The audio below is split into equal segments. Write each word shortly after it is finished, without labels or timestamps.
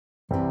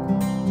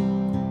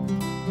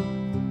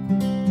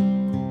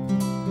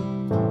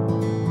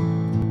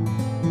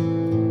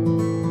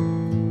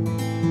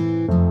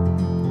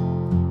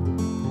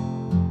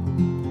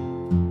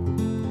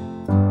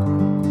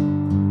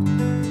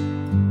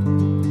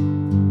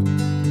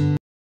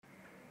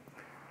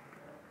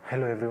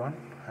Hello everyone,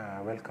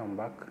 welcome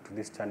back to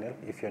this channel.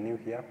 If you're new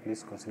here,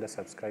 please consider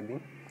subscribing.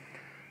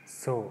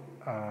 So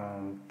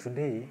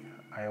today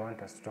I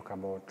want us to talk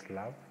about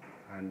love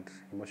and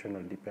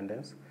emotional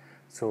dependence.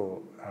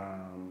 So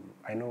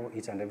I know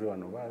each and every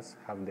one of us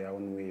have their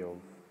own way of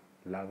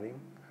loving,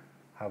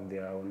 have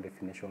their own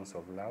definitions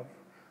of love,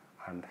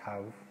 and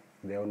have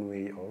their own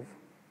way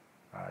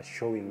of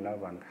showing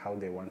love and how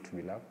they want to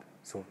be loved.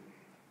 So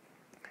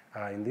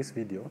in this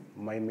video,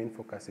 my main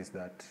focus is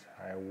that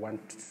I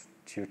want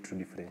you to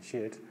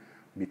differentiate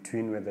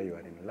between whether you are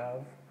in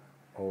love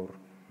or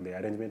the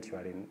arrangement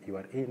you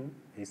are in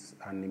is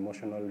an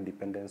emotional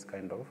dependence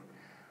kind of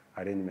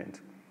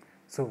arrangement.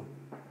 So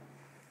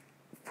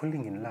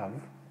falling in love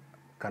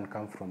can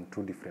come from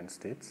two different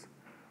states.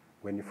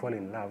 When you fall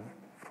in love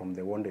from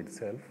the wounded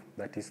self,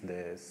 that is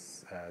the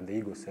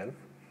ego self,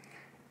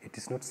 it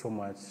is not so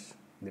much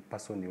the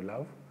person you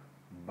love,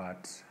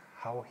 but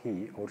how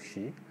he or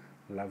she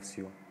loves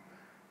you.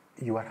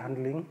 You are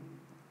handling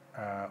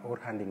or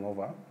handing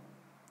over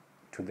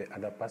to the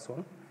other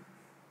person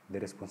the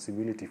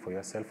responsibility for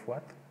your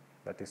self-worth,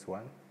 that is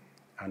one,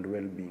 and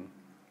well-being.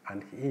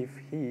 And if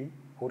he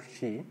or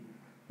she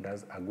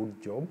does a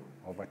good job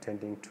of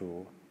attending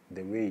to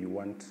the way you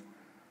want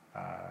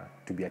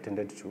to be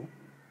attended to,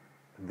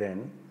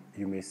 then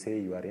you may say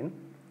you are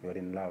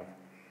in love.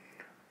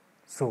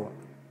 So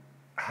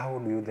how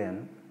do you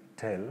then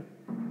tell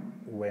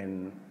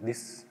when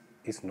this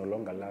is no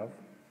longer love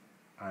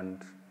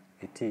and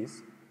it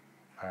is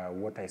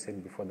what I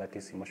said before, that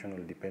is emotional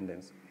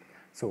dependence?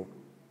 So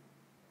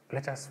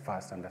let us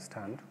first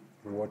understand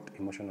what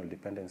emotional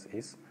dependence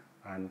is,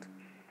 and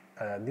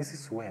this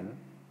is when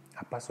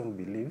a person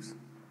believes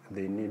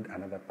they need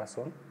another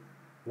person,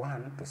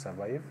 one, to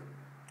survive,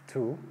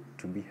 two,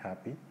 to be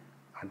happy,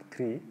 and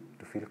three,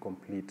 to feel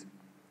complete.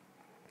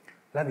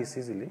 Love is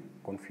easily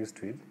confused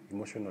with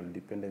emotional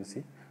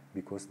dependency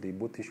because they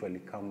both usually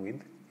come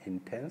with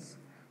intense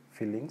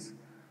feelings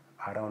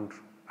around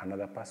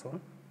another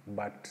person,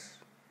 but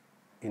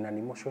in an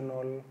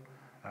emotional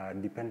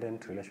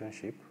dependent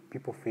relationship,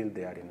 people feel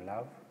they are in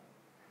love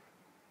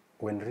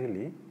when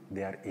really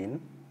they are in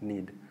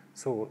need.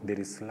 So there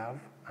is love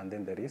and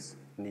then there is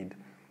need.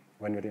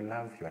 When you're in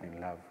love, you are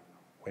in love.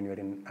 When you're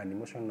in an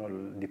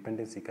emotional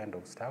dependency kind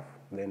of stuff,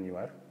 then you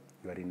are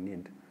in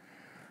need.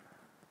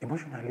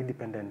 Emotionally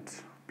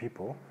dependent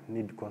people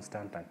need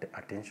constant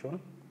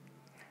attention,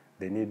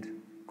 they need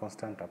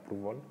constant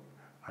approval,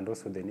 and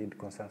also they need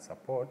constant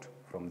support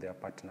from their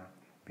partner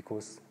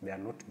because they are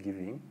not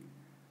giving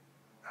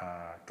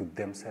to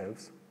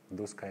themselves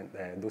those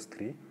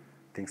three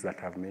things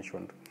that I've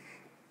mentioned.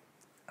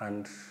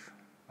 And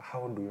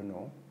how do you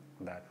know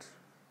that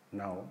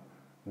now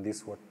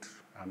this what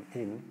I'm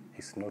in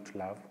is not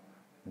love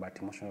but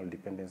emotional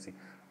dependency?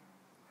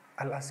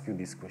 I'll ask you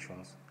these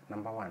questions.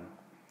 Number one,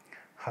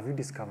 have you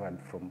discovered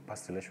from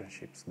past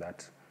relationships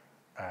that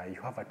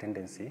you have a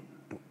tendency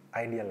to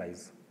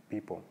idealize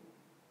people?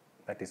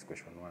 That is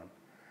question one.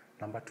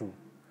 Number two,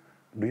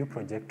 do you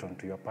project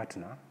onto your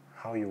partner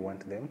how you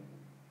want them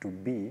to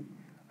be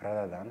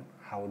rather than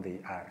how they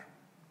are?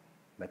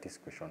 That is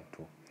question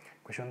two.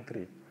 Question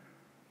three,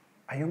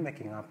 are you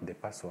making up the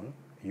person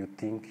you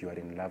think you are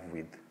in love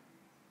with?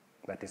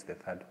 That is the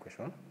third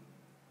question.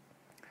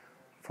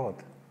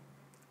 Fourth,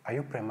 are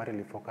you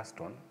primarily focused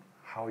on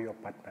how your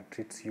partner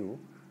treats you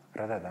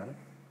rather than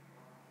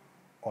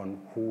on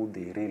who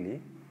they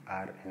really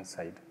are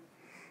inside?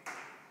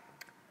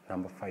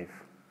 Number five,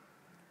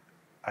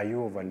 are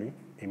you overly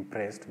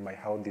impressed by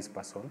how this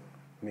person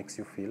makes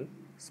you feel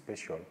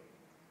special?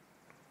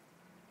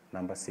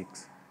 Number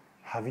six,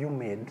 have you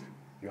made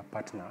your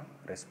partner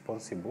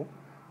responsible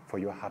for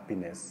your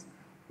happiness,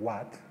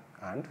 worth,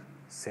 and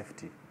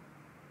safety?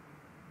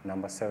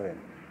 Number seven,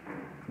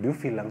 do you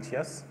feel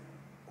anxious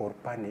or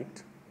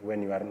panicked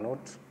when you are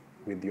not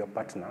with your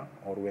partner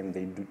or when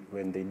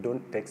they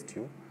don't text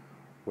you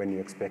when you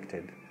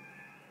expected?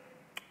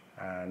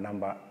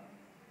 Number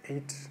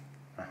eight,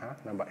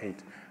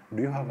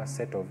 do you have a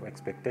set of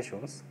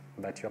expectations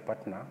that your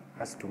partner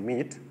has to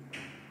meet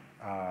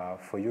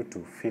for you to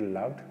feel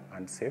loved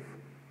and safe?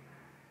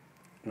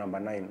 Number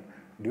nine,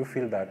 do you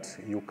feel that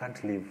you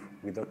can't live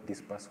without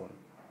this person?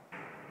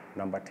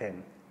 Number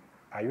 10,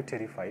 are you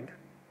terrified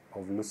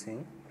of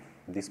losing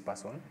this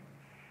person?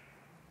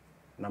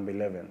 Number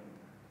 11,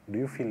 do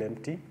you feel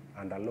empty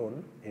and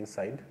alone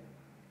inside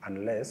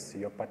unless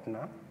your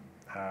partner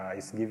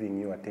is giving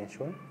you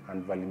attention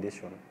and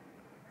validation?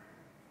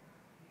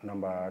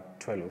 Number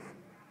 12,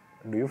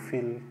 do you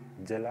feel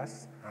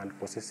jealous and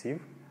possessive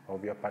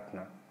of your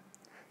partner?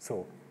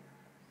 So,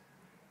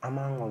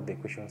 among all the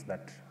questions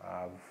that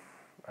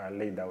I've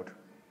laid out,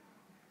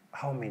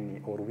 how many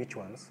or which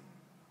ones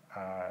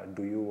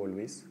do you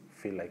always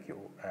feel like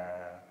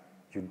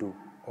you do?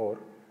 Or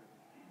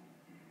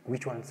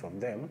which ones of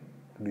them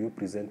do you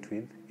present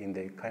with in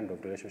the kind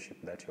of relationship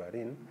that you are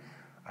in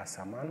as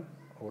a man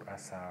or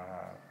as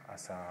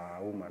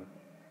a woman,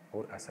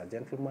 or as a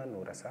gentleman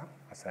or as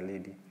a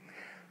lady?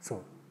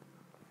 So,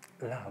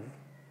 love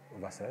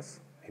versus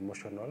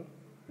emotional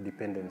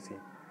dependency.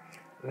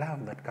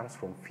 Love that comes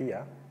from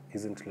fear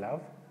isn't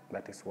love,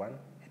 that is one.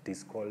 It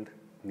is called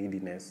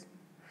neediness.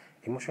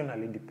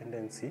 Emotional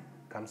dependency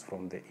comes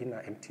from the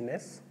inner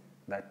emptiness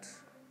that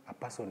a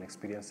person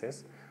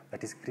experiences,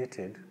 that is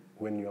created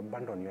when you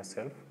abandon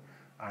yourself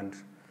and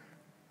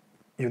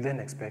you then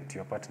expect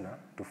your partner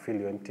to fill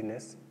your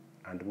emptiness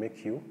and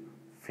make you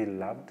feel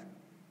loved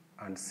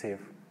and safe.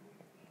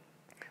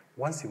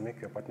 Once you make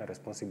your partner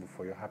responsible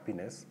for your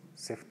happiness,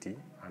 safety,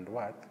 and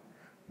worth,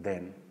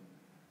 then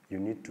you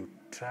need to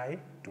try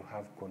to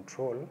have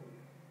control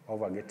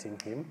over getting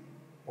him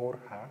or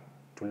her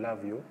to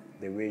love you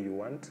the way you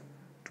want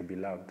to be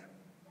loved.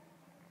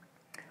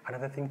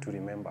 Another thing to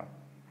remember,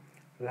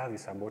 love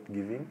is about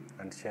giving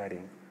and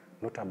sharing,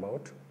 not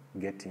about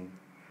getting.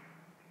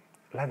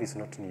 Love is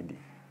not needy.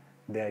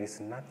 There is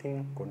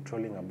nothing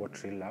controlling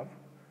about real love.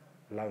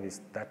 Love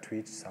is that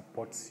which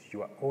supports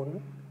your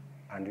own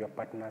and your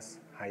partner's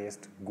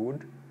highest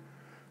good,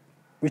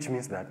 which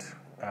means that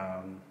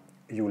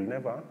you will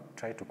never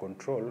try to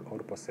control or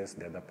possess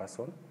the other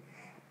person.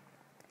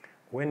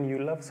 When you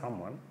love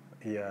someone,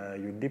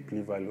 you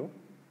deeply value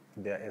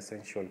their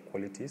essential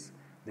qualities,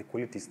 the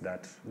qualities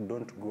that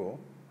don't go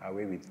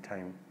away with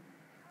time.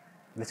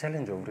 The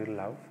challenge of real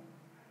love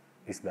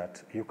is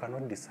that you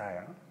cannot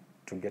desire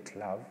to get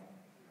love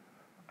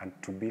and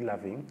to be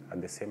loving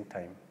at the same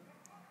time.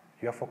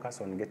 Your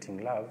focus on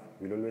getting love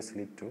will always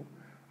lead to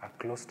a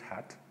closed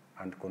heart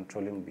and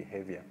controlling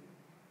behavior.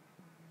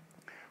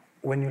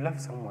 When you love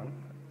someone,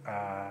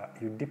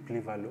 you deeply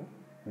value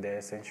their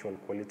essential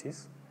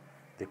qualities,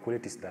 the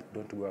qualities that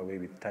don't go away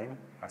with time,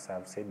 as I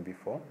have said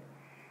before,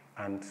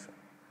 and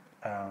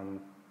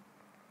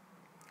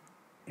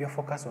your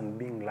focus on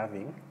being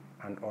loving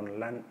and on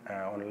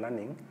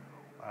learning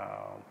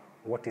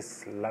what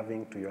is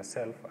loving to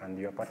yourself and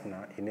your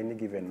partner in any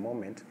given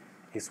moment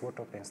is what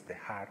opens the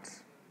heart.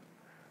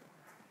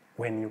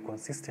 When you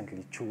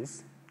consistently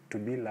choose to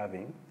be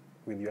loving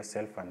with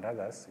yourself and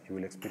others, you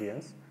will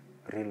experience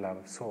real love.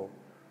 So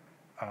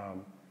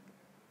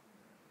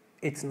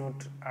it's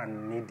not a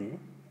needy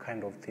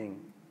kind of thing.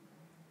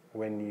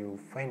 When you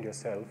find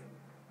yourself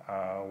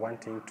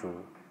wanting to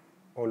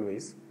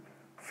always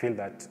feel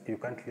that you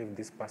can't live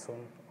this person,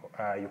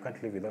 you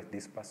can't live without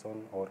this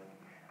person, or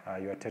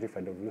you are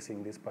terrified of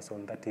losing this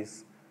person, that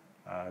is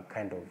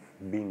kind of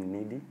being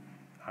needy,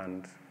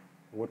 and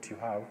what you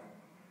have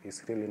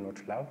is really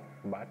not love,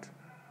 but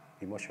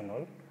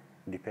emotional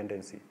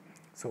dependency.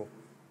 So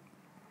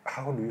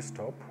how do you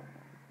stop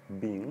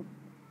being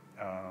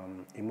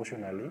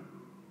emotionally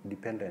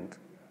dependent?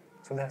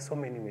 So there are so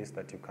many ways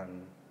that you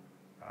can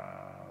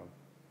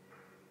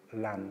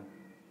learn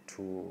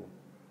to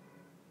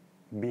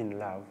be in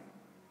love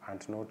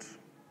and not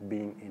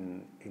being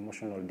in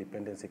emotional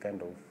dependency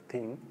kind of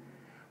thing.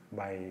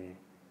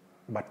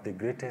 But the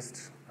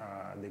greatest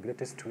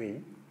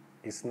way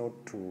is not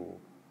to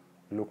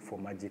look for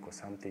magic or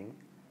something.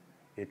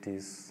 It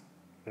is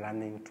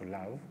learning to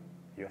love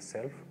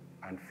yourself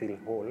and feel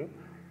whole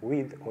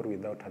with or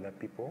without other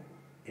people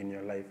in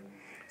your life.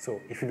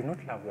 So if you do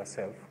not love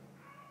yourself,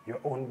 your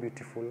own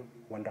beautiful,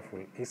 wonderful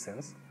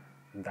essence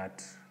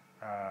that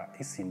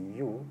is in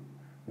you,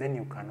 then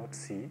you cannot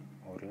see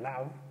or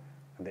love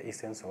the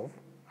essence of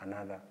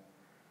another.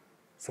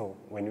 So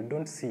when you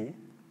don't see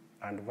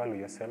and value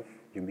yourself,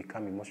 you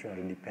become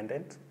emotionally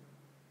dependent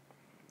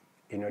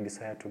in your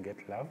desire to get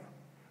love.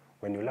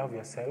 When you love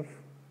yourself,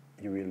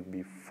 you will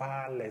be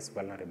far less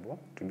vulnerable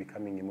to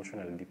becoming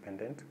emotionally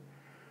dependent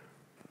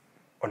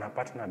on a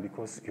partner,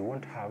 because you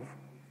won't have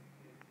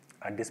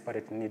a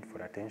desperate need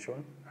for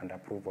attention and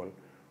approval.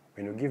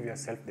 When you give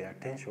yourself the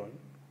attention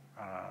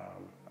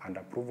and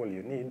approval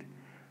you need,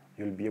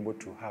 you'll be able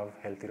to have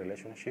healthy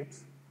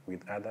relationships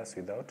with others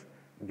without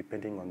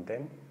depending on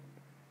them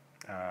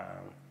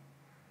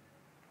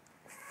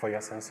for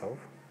your sense of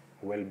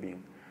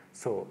well-being.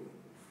 So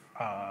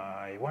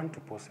I want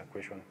to pose a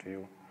question to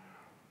you.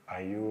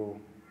 Are you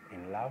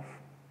in love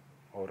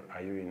or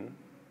are you in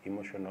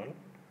emotional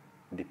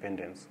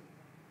dependence?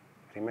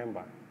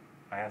 Remember,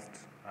 I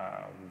asked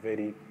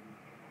very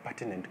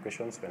pertinent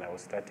questions when I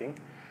was starting,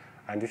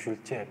 and you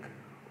should check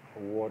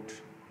what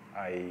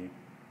I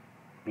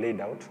laid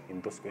out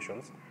in those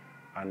questions,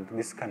 and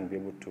this can be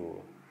able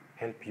to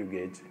help you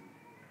gauge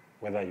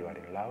whether you are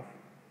in love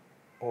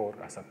or,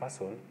 as a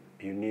person,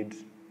 you need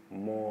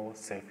more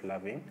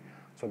self-loving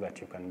so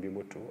that you can be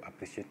able to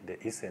appreciate the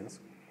essence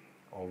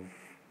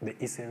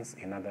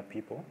in other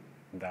people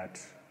that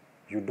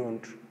you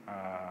don't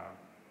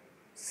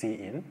see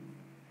in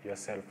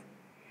yourself.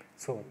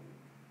 So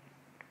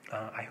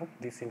I hope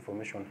this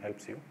information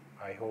helps you.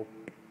 I hope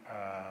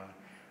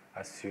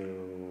as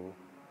you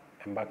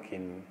embark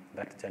in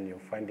that journey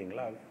of finding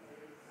love,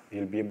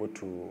 you'll be able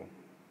to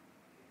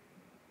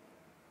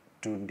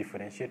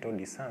differentiate or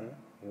discern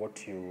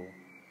what you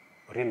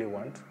really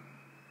want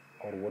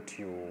or what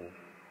you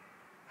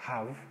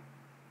have,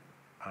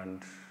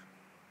 and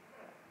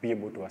be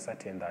able to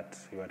ascertain that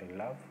you are in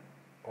love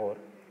or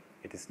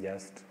it is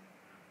just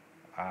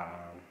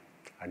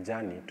a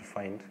journey to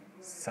find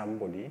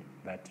somebody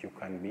that you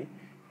can be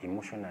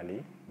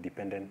emotionally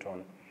dependent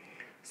on.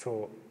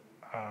 So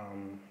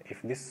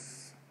if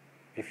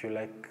you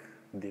like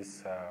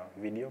this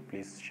video,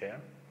 please share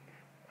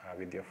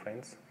with your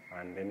friends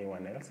and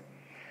anyone else,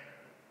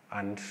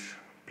 and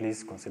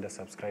please consider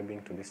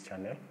subscribing to this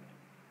channel.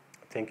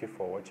 Thank you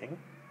for watching,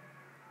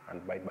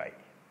 and bye bye.